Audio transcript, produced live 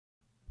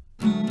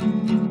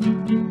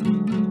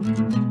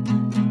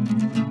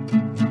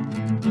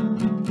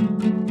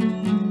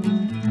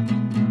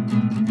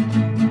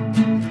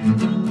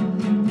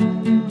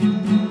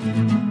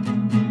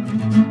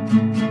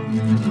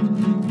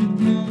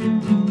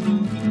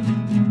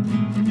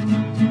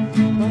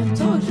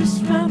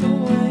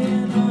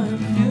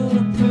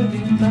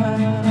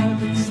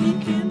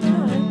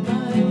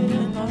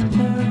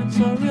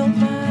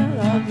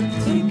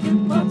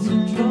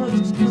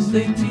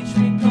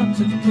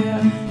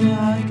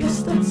Yeah, I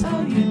guess that's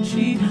how you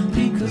cheat,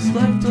 because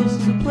life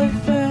doesn't play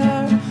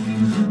fair.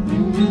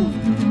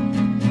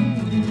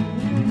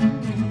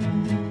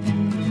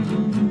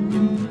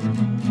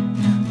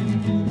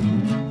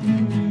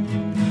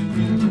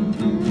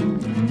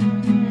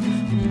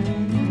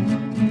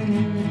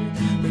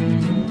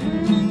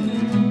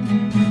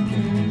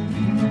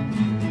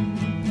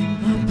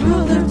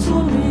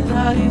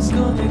 He's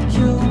gonna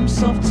kill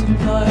himself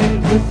tonight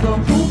with a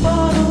whole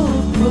bottle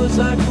of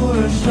Prozac or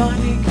a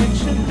shiny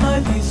kitchen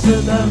knife. He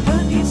said that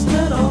when he's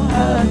dead I'll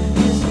have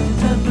his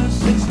Nintendo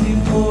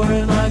 64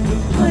 and I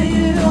could play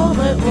it all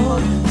night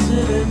long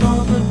sitting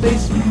on the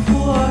basement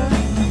floor.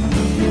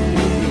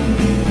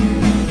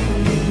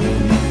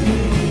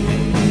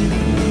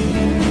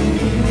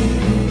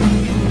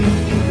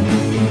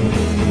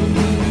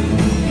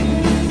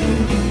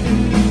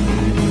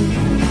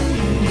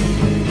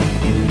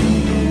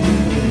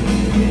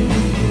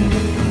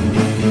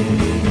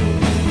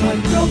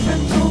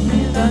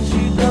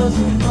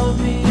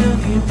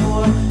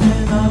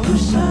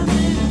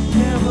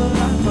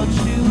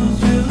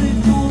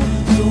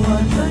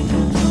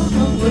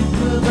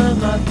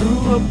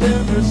 Up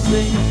in her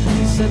sink.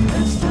 She said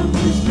next time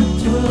use the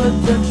toilet,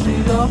 then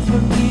she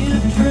offered me a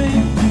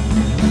drink.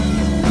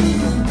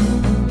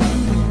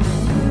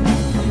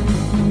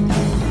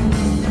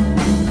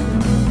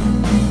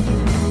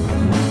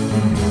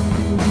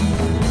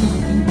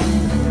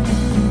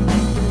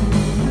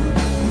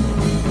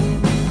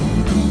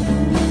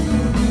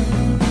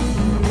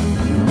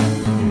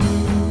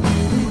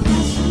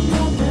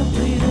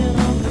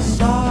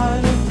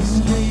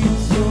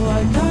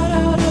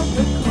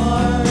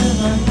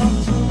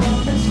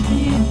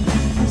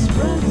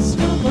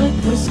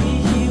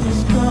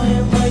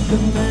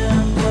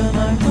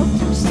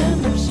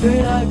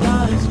 I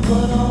got his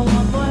blood all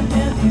on my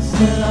hand. He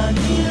said I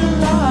need a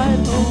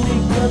ride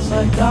home because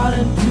I got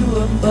into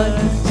a fight.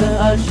 He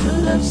said I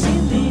should have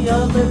seen the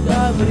other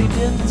guy, but he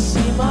didn't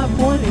see my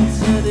point. He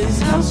said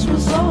his house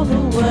was all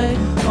the way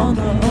on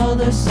the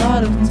other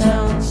side of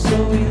town, so